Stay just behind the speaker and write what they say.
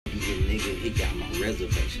nigga, he got my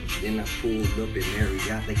reservation. Then I pulled up in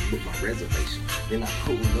Marriott, they booked my reservation. Then I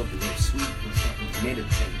pulled up in that suite or something,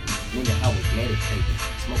 meditating. Nigga, I was meditating,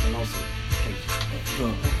 smoking on some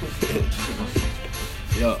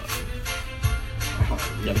Yo.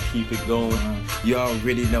 Gotta keep it going. You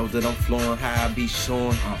already know that I'm flowing high, I be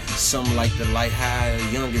showing. Something like the light high,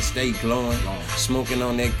 young and stay glowing. Smoking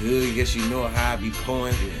on that good, guess you know how I be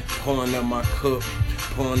pouring. Pouring up my cup,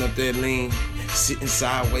 pouring up that lean. Sitting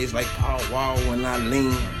sideways like Paul Wall when I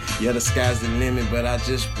lean. Yeah, the sky's the limit, but I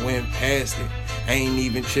just went past it. I ain't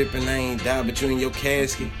even tripping, I ain't died between your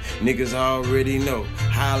casket. Niggas already know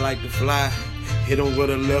how I like to fly. Hit him with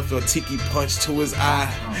a left or tiki punch to his eye.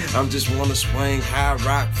 I'm just wanna swing high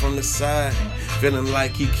rock from the side. Feeling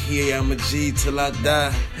like Kiki, I'm a G till I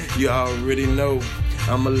die. You already know,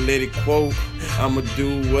 I'ma let it quote. I'ma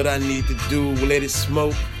do what I need to do, let it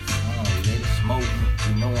smoke. Let it smoke,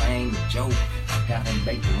 you know I ain't a joke. I gotta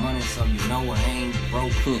make the money so you know I ain't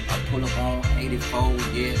broke. I pull up on 84,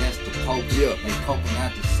 yeah, that's the poke. Yeah. They poking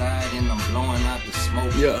out the side and I'm blowing out the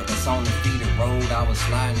smoke. Yeah. It's on the feeder road, I was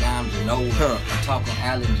sliding down Genoa. I'm talking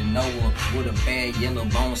Allen Genoa with a bad yellow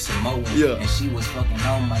bone Samoa. Yeah. And she was fucking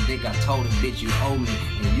on my dick, I told her, bitch, you owe me.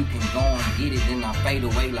 And you can go and get it, then I fade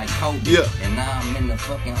away like Kobe. Yeah. And now I'm in the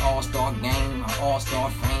fucking all-star game, an all-star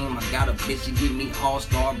fame. I got a bitch to give me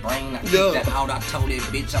all-star brain. I kicked that out, I told that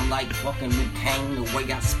bitch I'm like fucking Luke Kane. The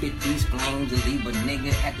way I spit these flames to leave a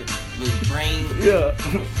nigga at the brain. Yeah.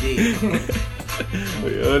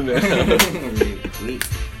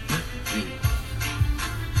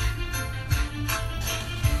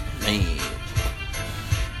 Man,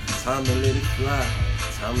 time to let it fly,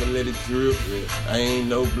 time to let it drip. I ain't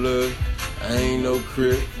no blood, I ain't no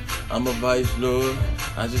crip. I'm a vice lord,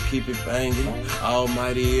 I just keep it banging.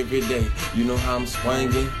 Almighty every day, you know how I'm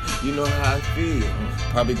swinging, you know how I feel.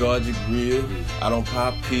 Probably guard your grill, I don't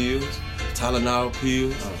pop pills, Tylenol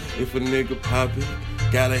pills. If a nigga pop it,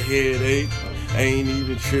 got a headache, I ain't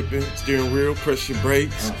even tripping. Steering wheel, press your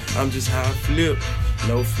brakes, I'm just how I flip.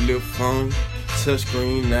 No flip phone,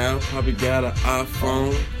 touchscreen now, probably got an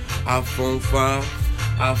iPhone, iPhone 5,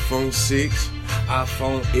 iPhone 6.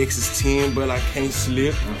 iPhone X is 10, but I can't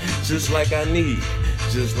slip. Just like I need,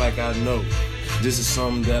 just like I know. This is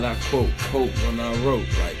something that I quote when I wrote.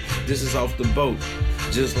 Like, this is off the boat,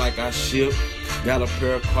 just like I ship. Got a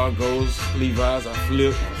pair of cargos, Levi's I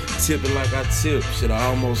flip. Tipping like I tip, shit I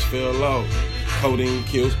almost fell off. Codeine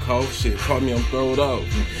kills cough, shit caught me, I'm throwed off.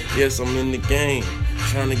 Yes, I'm in the game,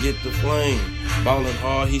 trying to get the flame. Ballin'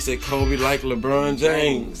 hard, he said Kobe like LeBron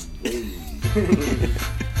James.